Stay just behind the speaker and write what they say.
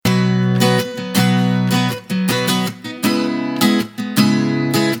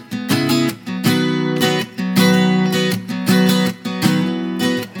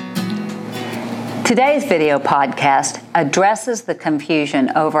video podcast addresses the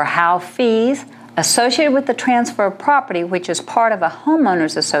confusion over how fees associated with the transfer of property, which is part of a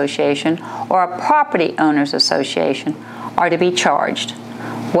homeowners association or a property owners association, are to be charged.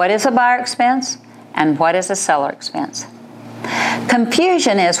 What is a buyer expense and what is a seller expense?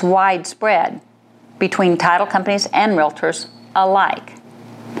 Confusion is widespread between title companies and realtors alike.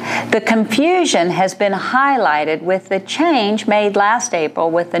 The confusion has been highlighted with the change made last April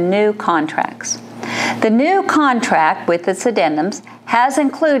with the new contracts. The new contract, with its addendums, has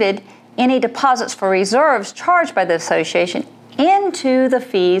included any deposits for reserves charged by the association into the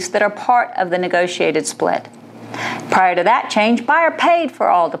fees that are part of the negotiated split. Prior to that change, buyer paid for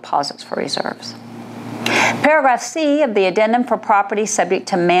all deposits for reserves. Paragraph C of the addendum for property subject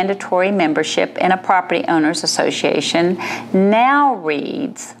to mandatory membership in a property owners association now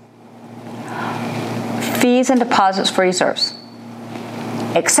reads, fees and deposits for reserves.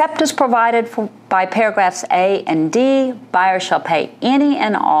 Except as provided by paragraphs A and D, buyers shall pay any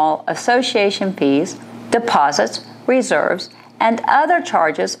and all association fees, deposits, reserves, and other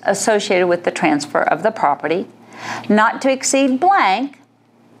charges associated with the transfer of the property, not to exceed blank,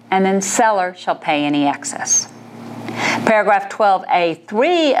 and then seller shall pay any excess. Paragraph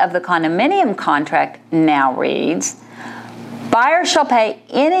 12A.3 of the condominium contract now reads, buyers shall pay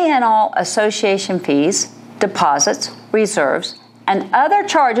any and all association fees, deposits, reserves, and other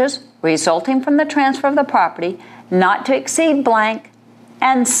charges resulting from the transfer of the property, not to exceed blank,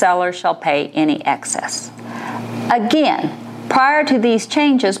 and seller shall pay any excess. Again, prior to these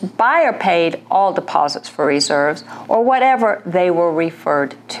changes, buyer paid all deposits for reserves or whatever they were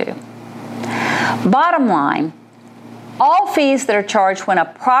referred to. Bottom line, all fees that are charged when a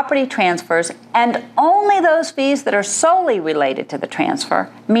property transfers, and only those fees that are solely related to the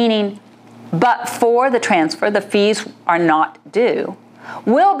transfer, meaning but for the transfer the fees are not due,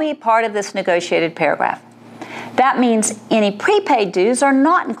 will be part of this negotiated paragraph. That means any prepaid dues are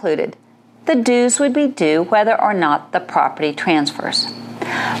not included. The dues would be due whether or not the property transfers.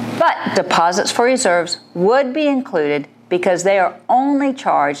 But deposits for reserves would be included because they are only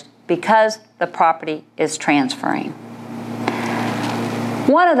charged because the property is transferring.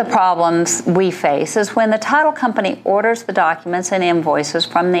 One of the problems we face is when the title company orders the documents and invoices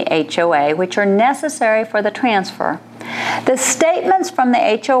from the HOA, which are necessary for the transfer. The statements from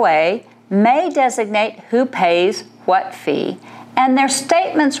the HOA may designate who pays what fee, and their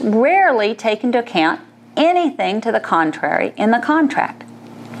statements rarely take into account anything to the contrary in the contract.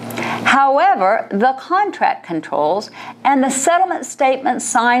 However, the contract controls and the settlement statement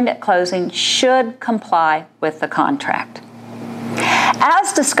signed at closing should comply with the contract.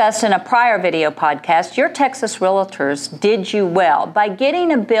 As discussed in a prior video podcast, your Texas realtors did you well by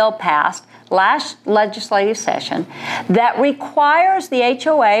getting a bill passed last legislative session that requires the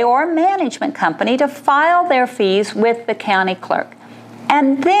HOA or management company to file their fees with the county clerk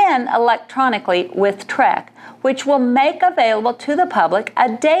and then electronically with TREC, which will make available to the public a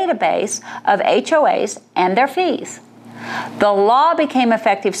database of HOAs and their fees. The law became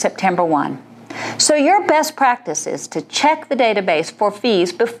effective September 1. So your best practice is to check the database for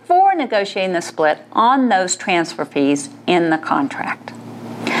fees before negotiating the split on those transfer fees in the contract.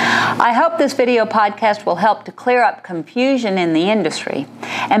 I hope this video podcast will help to clear up confusion in the industry,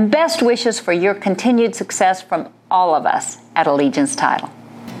 and best wishes for your continued success from all of us at Allegiance Title.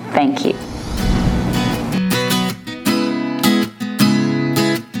 Thank you.